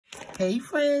Hey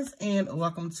friends, and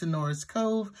welcome to Noras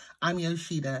Cove. I'm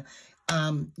Yoshida.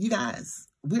 You guys,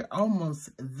 we're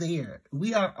almost there.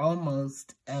 We are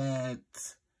almost at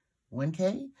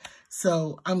 1K.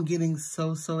 So I'm getting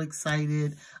so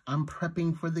excited. I'm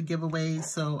prepping for the giveaway.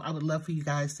 So I would love for you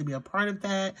guys to be a part of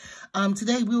that.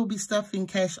 Today we will be stuffing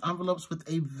cash envelopes with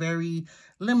a very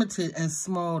limited and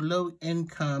small low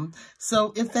income.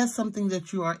 So if that's something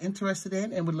that you are interested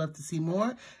in and would love to see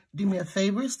more, do me a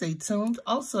favor, stay tuned.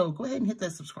 Also, go ahead and hit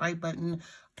that subscribe button.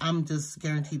 I'm just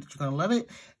guaranteed that you're going to love it.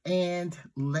 And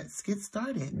let's get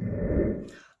started.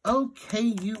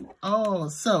 Okay, you all.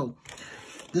 So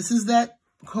this is that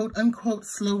quote-unquote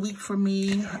slow week for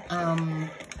me.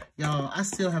 Y'all, I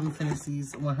still haven't finished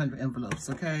these 100 envelopes,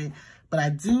 okay? But I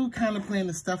do kind of plan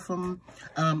to stuff them.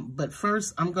 But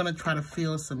first, I'm going to try to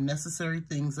fill some necessary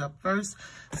things up first.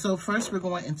 So first, we're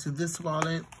going into this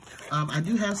wallet. I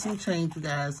do have some change, you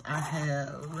guys. I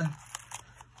have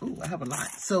a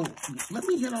lot. So let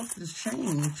me get off this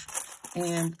change,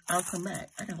 and I'll come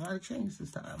back. I got a lot of change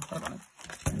this time. Hold on.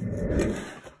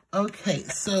 Okay,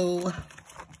 so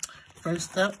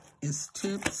first up is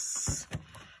tips.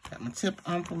 Got my tip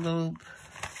envelope.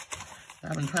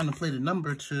 I've been trying to play the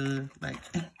number to, like,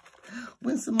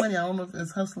 win some money. I don't know if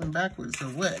that's hustling backwards or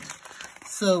what.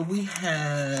 So we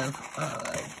have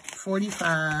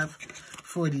 45,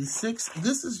 46.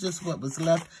 This is just what was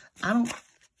left. I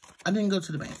didn't go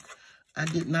to the bank. I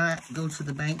did not go to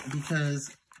the bank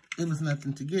because it was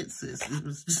nothing to get, sis.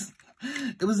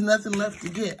 It was nothing left to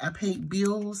get. I paid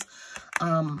bills.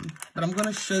 But I'm going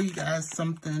to show you guys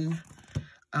something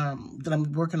that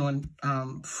I'm working on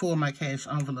for my cash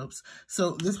envelopes.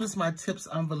 So this was my tips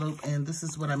envelope, and this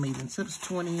is what I made in tips: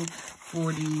 20,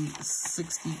 40,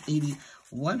 60, 80,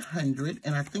 100,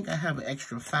 and I think I have an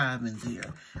extra 5 in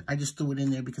there. I just threw it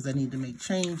in there because I needed to make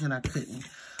change and I couldn't.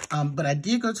 But I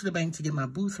did go to the bank to get my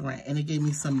booth rent, and it gave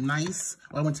me some nice,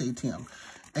 well, I went to ATM.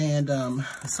 And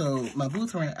so my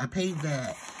booth rent, I paid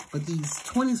that, but these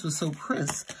 20s were so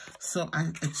crisp, so I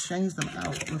exchanged them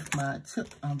out with my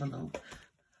tip envelope,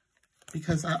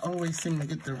 because I always seem to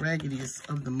get the raggediest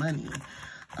of the money.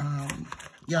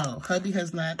 Y'all, hubby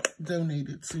has not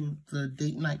donated to the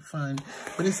date night fund,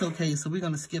 but it's okay. So we're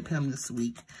going to skip him this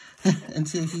week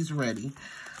until he's ready.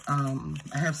 I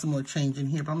have some more change in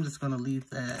here, but I'm just going to leave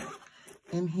that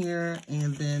in here.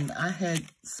 And then I had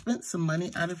spent some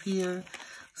money out of here.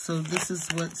 So this is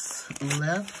what's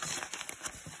left.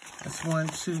 That's 1,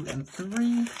 2, and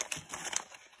 3.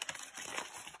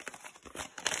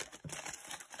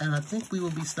 And I think we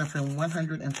will be stuffing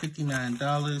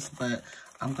 $159, but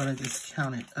I'm going to just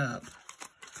count it up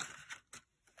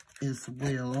as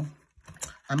well.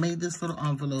 I made this little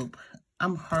envelope.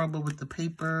 I'm horrible with the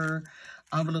paper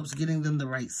envelopes, getting them the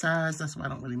right size. That's why I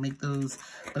don't really make those.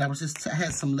 But I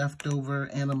had some leftover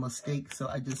and a mistake, so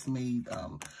I just made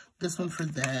this one for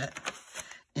that.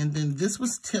 And then this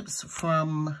was tips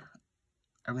from,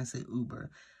 I'm going to say Uber,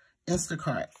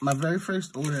 Instacart. My very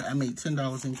first order, I made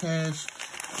 $10 in cash.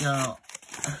 Y'all,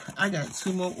 I got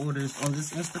 2 more orders on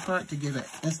this Instacart to get an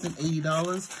instant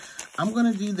 $80. I'm going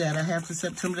to do that. I have to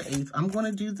September the 8th. I'm going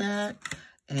to do that,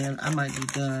 and I might be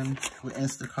done with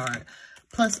Instacart.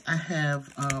 Plus, I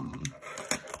have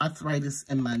arthritis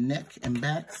in my neck and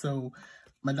back, so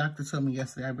my doctor told me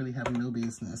yesterday I really have no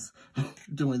business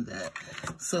doing that.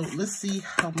 So let's see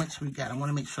how much we got. I want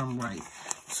to make sure I'm right.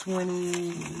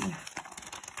 20.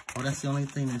 Oh, that's the only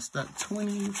thing that's stuck.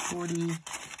 20, 40,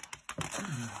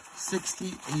 60,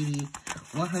 80,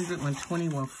 100, 120,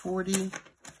 140,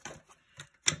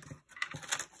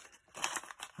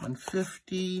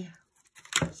 150.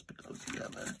 Let's put those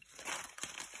together.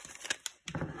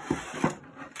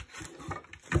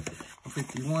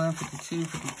 51, 52,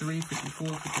 53, 54,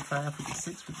 55,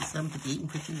 56, 57, 58,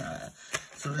 and 59.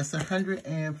 So that's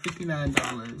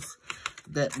 $159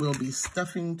 that we'll be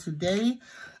stuffing today.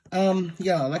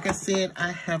 Y'all, like I said,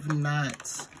 I have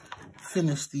not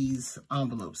finished these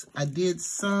envelopes. I did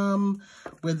some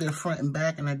where they're front and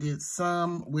back, and I did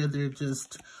some where they're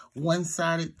just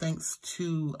one-sided, thanks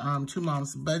to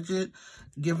Mom's Budget.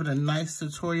 Give it a nice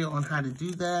tutorial on how to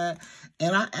do that.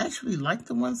 And I actually like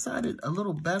the one-sided a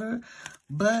little better,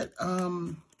 but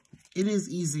it is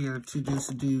easier to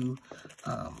just do,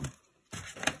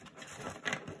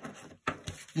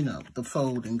 you know, the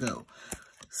fold and go.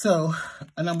 So,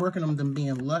 and I'm working on them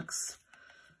being luxe.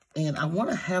 And I want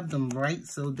to have them right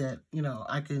so that, you know,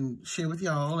 I can share with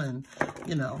y'all and,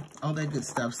 you know, all that good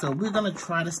stuff. So we're going to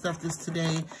try to stuff this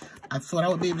today. I thought I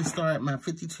would be able to start my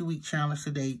 52-week challenge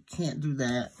today. Can't do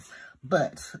that.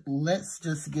 But let's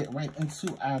just get right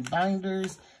into our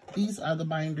binders. These are the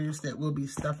binders that we'll be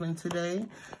stuffing today.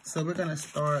 So we're going to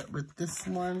start with this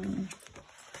one.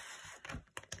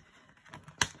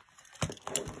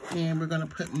 And we're going to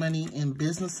put money in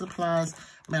business supplies.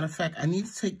 Matter of fact, I need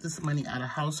to take this money out of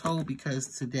household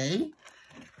because today,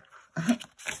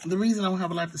 the reason I don't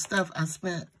have a lot of stuff, I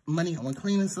spent money on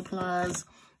cleaning supplies.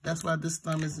 That's why this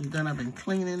thumb isn't done. I've been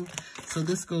cleaning. So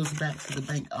this goes back to the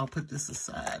bank. I'll put this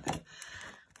aside.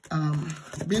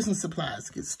 Business supplies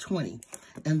gets 20.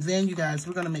 And then, you guys,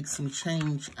 we're going to make some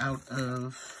change out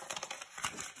of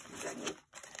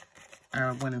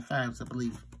our 1 and 5s, I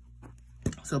believe.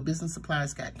 So business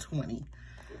supplies got 20.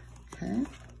 Okay.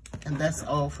 And that's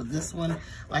all for this one.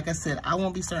 Like I said, I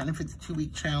won't be starting a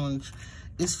 52-week challenge.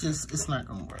 It's not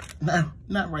going to work. No,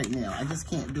 not right now. I just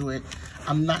can't do it.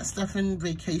 I'm not stuffing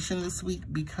vacation this week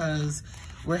because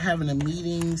we're having a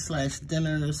meeting /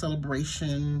 dinner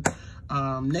celebration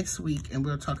next week, and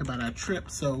we'll talk about our trip.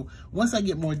 So once I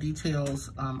get more details,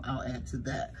 I'll add to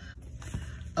that.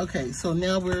 Okay, so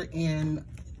now we're in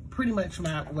pretty much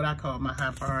what I call my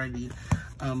high priority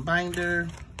binder.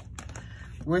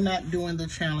 We're not doing the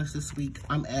challenge this week.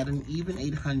 I'm at an even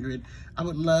 800. I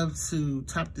would love to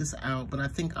top this out, but I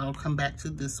think I'll come back to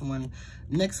this one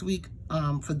next week.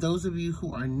 For those of you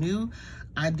who are new,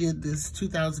 I did this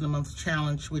 2,000 a month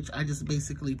challenge, which I just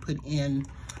basically put in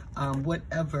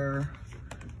whatever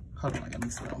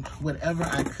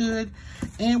I could.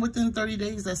 And within 30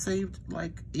 days, I saved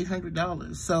like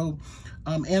 $800. So,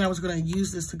 and I was going to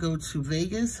use this to go to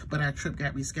Vegas, but our trip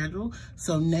got rescheduled.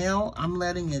 So now I'm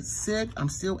letting it sit. I'm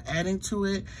still adding to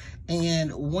it.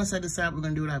 And once I decide we're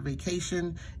going to do it on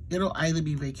vacation, it'll either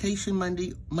be vacation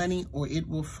money or it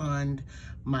will fund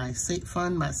my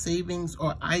savings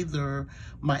or either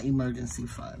my emergency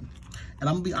fund. And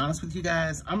I'm going to be honest with you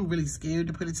guys, I'm really scared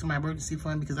to put it to my emergency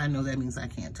fund because I know that means I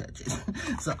can't touch it.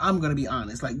 So I'm going to be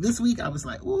honest. Like this week, I was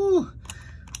like, ooh,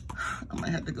 I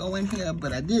might have to go in here,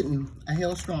 but I didn't. I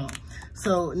held strong.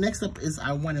 So next up is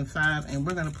our 1 and 5, and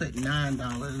we're going to put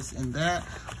 $9 in that.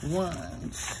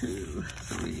 1, 2,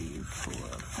 3, 4,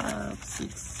 5,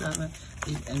 6, 7,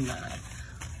 8, and 9.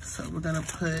 So we're going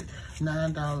to put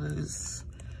 $9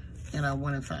 in our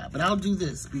 1 and 5. But I'll do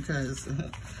this because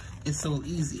it's so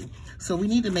easy. So we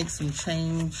need to make some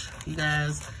change, you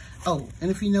guys. Oh, and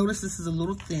if you notice, this is a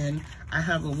little thin. I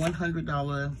have a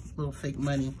 $100 little fake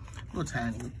money, little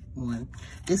tiny one.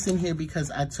 It's in here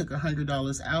because I took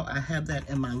 $100 out. I have that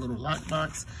in my little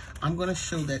lockbox. I'm going to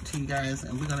show that to you guys,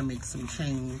 and we're going to make some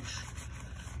change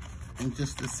in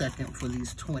just a second for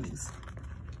these 20s.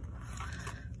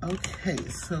 Okay,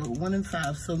 so 1 and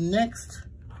 5. So next,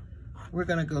 we're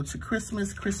going to go to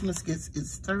Christmas. Christmas gets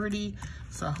its 30.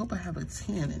 So I hope I have a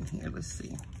 10 in here. Let's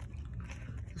see.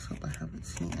 Let's hope I have a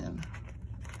 10.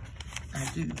 I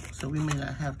do. So we may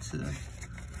not have to.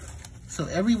 So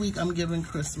every week I'm giving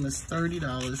Christmas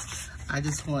 $30. I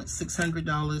just want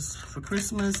 $600 for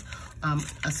Christmas. I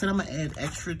said I'm going to add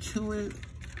extra to it.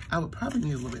 I would probably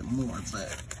need a little bit more,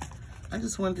 but I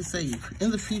just wanted to save. In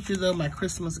the future, though, my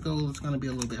Christmas goal is going to be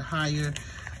a little bit higher.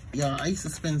 Y'all, I used to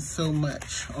spend so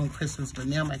much on Christmas, but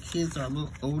now my kids are a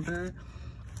little older,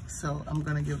 so I'm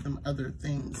going to give them other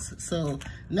things. So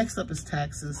next up is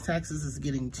taxes. Taxes is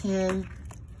getting 10,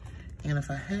 and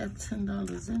if I have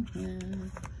 $10 in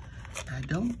here, I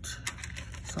don't,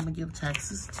 so I'm going to give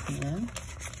taxes 10.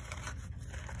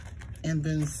 And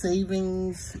then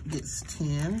savings gets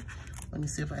 10. Let me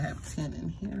see if I have 10 in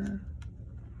here.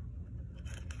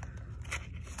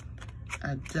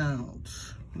 I don't.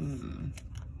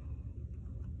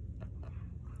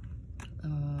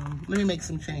 Let me make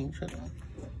some change. Hold on.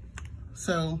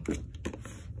 So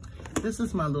this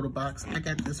is my little box. I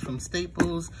got this from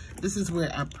Staples. This is where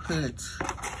I put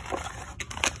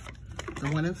the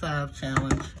 1 and 5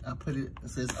 challenge. I put it, it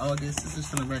says August. This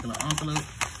is in a regular envelope.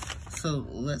 So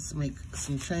let's make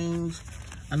some change.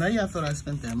 I know y'all thought I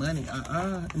spent that money.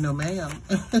 No ma'am.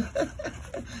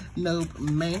 Nope,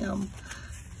 ma'am.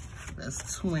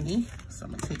 That's 20. So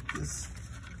I'm gonna take this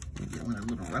and get one of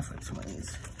the little rougher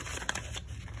 20s.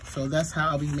 So that's how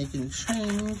I'll be making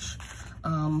change.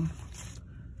 Got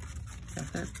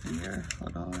that there.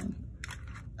 Hold on.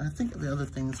 I think the other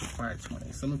things require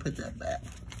 20, so I'm gonna put that back.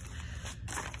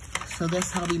 So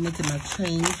that's how I'll be making my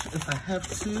change if I have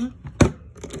to.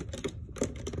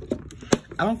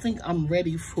 I don't think I'm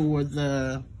ready for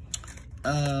the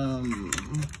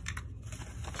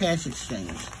cash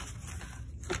exchange.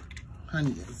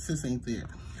 Honey, this ain't there.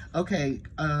 Okay,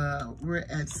 we're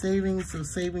at savings, so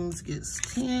savings gets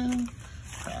 10,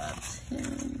 5,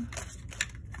 10.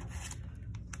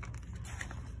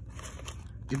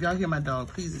 If y'all hear my dog,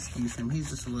 please excuse him. He's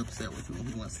just a little upset with me.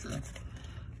 He wants to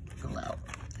go out.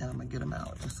 And I'm going to get him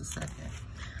out in just a second.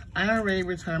 IRA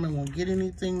retirement won't get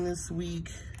anything this week.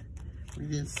 We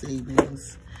did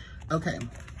savings. Okay.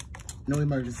 No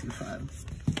emergency fund.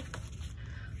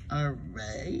 All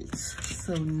right.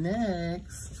 So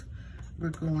next,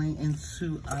 we're going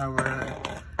into our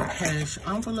cash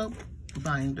envelope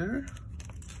binder.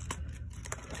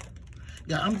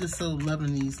 Yeah, I'm just so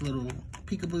loving these little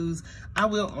peekaboos. I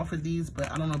will offer these,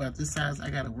 but I don't know about this size. I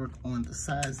got to work on the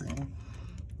sizing.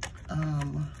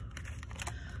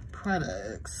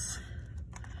 Products.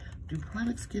 Do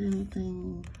products get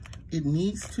anything? It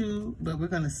needs to, but we're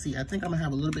going to see. I think I'm going to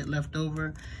have a little bit left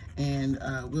over, and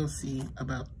we'll see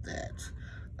about that.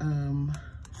 I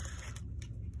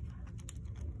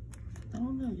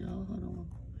don't know, y'all. Hold on.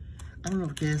 I don't know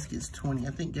if gas gets 20.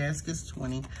 I think gas gets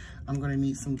 20. I'm going to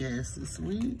need some gas this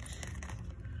week.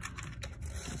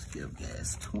 Let's give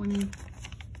gas 20.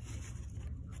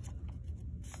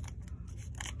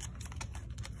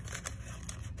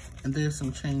 And there's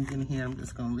some change in here. I'm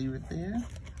just going to leave it there.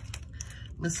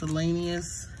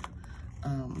 Miscellaneous.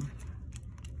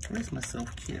 Where's my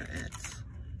self-care at?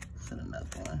 It's in another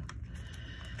one.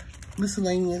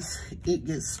 Miscellaneous, it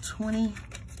gets 20.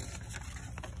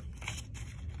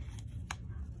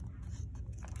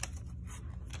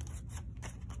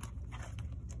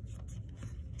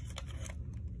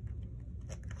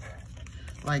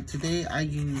 Like today, I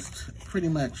used pretty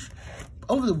much,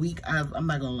 over the week, I'm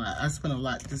not gonna lie, I spent a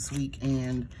lot this week,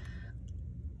 and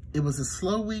it was a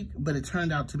slow week, but it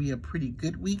turned out to be a pretty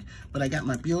good week. But I got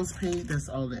my bills paid, that's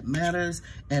all that matters.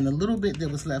 And a little bit that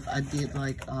was left, I did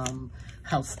like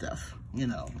house stuff, you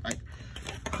know, like,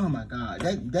 oh my God,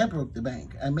 that broke the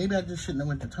bank. And maybe I just shouldn't have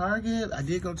went to Target. I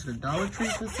did go to the Dollar Tree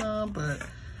for some, but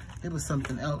it was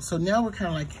something else. So now we're kind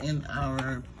of like in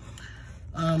our,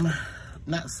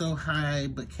 not so high,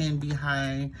 but can be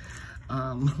high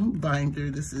binder.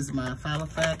 This is my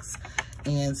Filofax,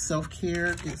 and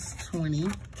self-care gets 20.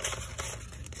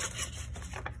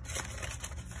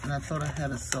 And I thought I had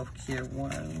a self-care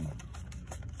one.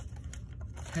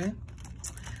 Okay.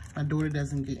 My daughter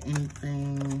doesn't get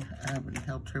anything. I haven't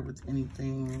helped her with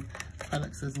anything.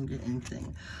 Products doesn't get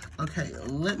anything. Okay,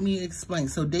 let me explain.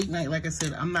 So date night, like I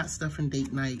said, I'm not stuffing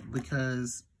date night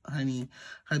because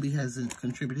hubby hasn't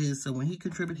contributed his. So when he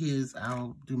contribute his,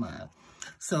 I'll do mine.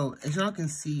 So as y'all can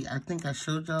see, I think I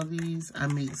showed y'all these. I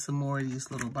made some more of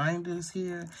these little binders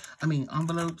here.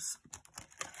 Envelopes.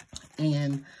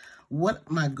 And what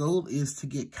my goal is to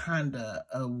get kind of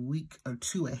a week or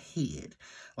two ahead.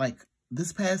 Like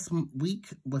this past week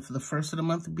with the first of the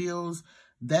month bills,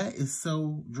 that is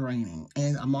so draining.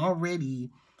 And I'm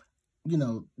already, you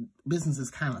know, business is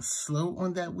kind of slow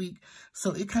on that week.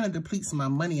 So it kind of depletes my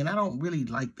money, and I don't really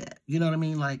like that. You know what I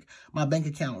mean? Like my bank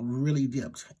account really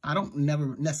dipped. I don't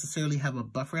never necessarily have a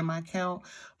buffer in my account,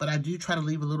 but I do try to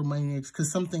leave a little money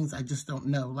because some things I just don't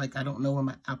know. Like I don't know when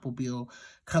my Apple bill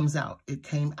comes out. It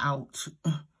came out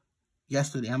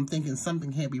yesterday. I'm thinking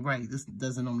something can't be right. This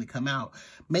doesn't normally come out.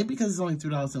 Maybe because it's only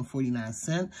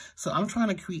 $3.49. So I'm trying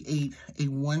to create a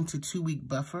 1 to 2 week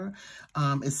buffer,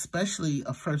 especially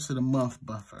a first of the month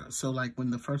buffer. So like when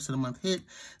the first of the month hit,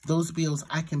 those bills,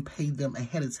 I can pay them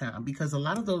ahead of time because a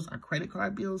lot of those are credit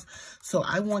card bills. So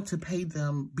I want to pay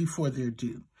them before they're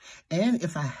due. And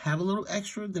if I have a little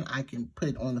extra, then I can put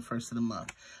it on the first of the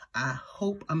month. I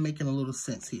hope I'm making a little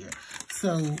sense here.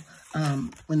 So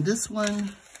when this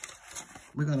one,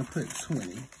 we're going to put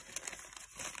 20.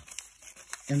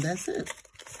 And that's it.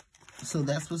 So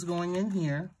that's what's going in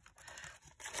here.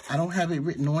 I don't have it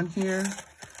written on here,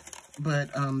 but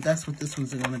that's what this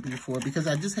one's going to be for. Because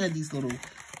I just had these little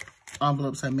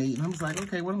envelopes I made. And I was like,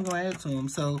 okay, what am I going to add to them?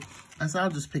 So I said, I'll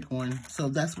just pick one. So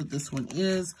that's what this one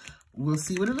is. We'll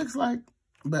see what it looks like.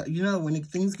 But, you know, when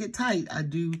things get tight,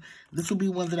 this will be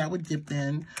one that I would dip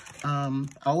in. I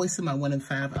always say my 1 and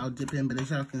 5 I'll dip in, but as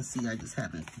y'all can see, I just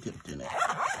haven't dipped in it.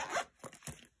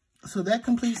 So that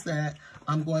completes that.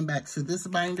 I'm going back to this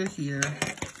binder here.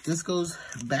 This goes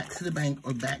back to the bank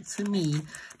or back to me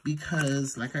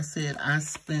because, like I said, I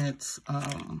spent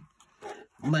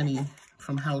money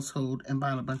from household and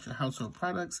buying a bunch of household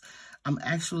products. I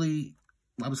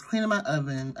was cleaning my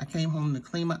oven. I came home to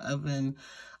clean my oven.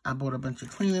 I bought a bunch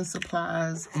of cleaning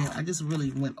supplies, and I just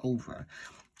really went over.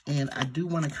 And I do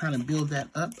want to kind of build that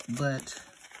up, but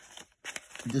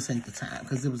this ain't the time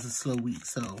because it was a slow week.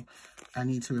 So I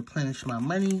need to replenish my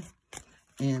money,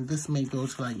 and this may go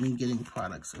to like me getting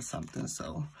products or something.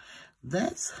 So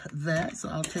that's that. So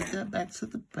I'll take that back to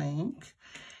the bank.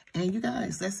 And you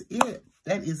guys, that's it.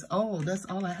 That is all. That's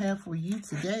all I have for you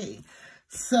today.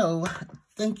 So,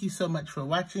 thank you so much for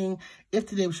watching. If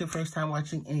today was your first time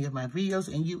watching any of my videos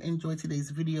and you enjoyed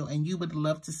today's video and you would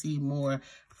love to see more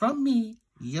from me,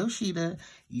 Yoshida,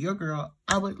 your girl,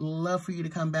 I would love for you to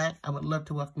come back. I would love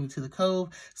to welcome you to the Cove.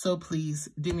 So please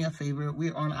do me a favor.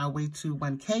 We're on our way to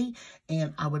 1K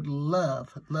and I would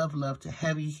love, love, love to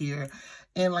have you here.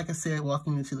 And like I said,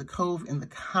 welcome you to the Cove in the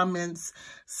comments.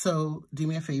 So do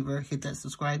me a favor, hit that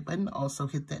subscribe button. Also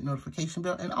hit that notification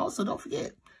bell. And also don't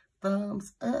forget,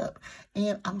 thumbs up.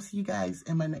 And I will see you guys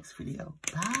in my next video.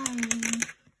 Bye.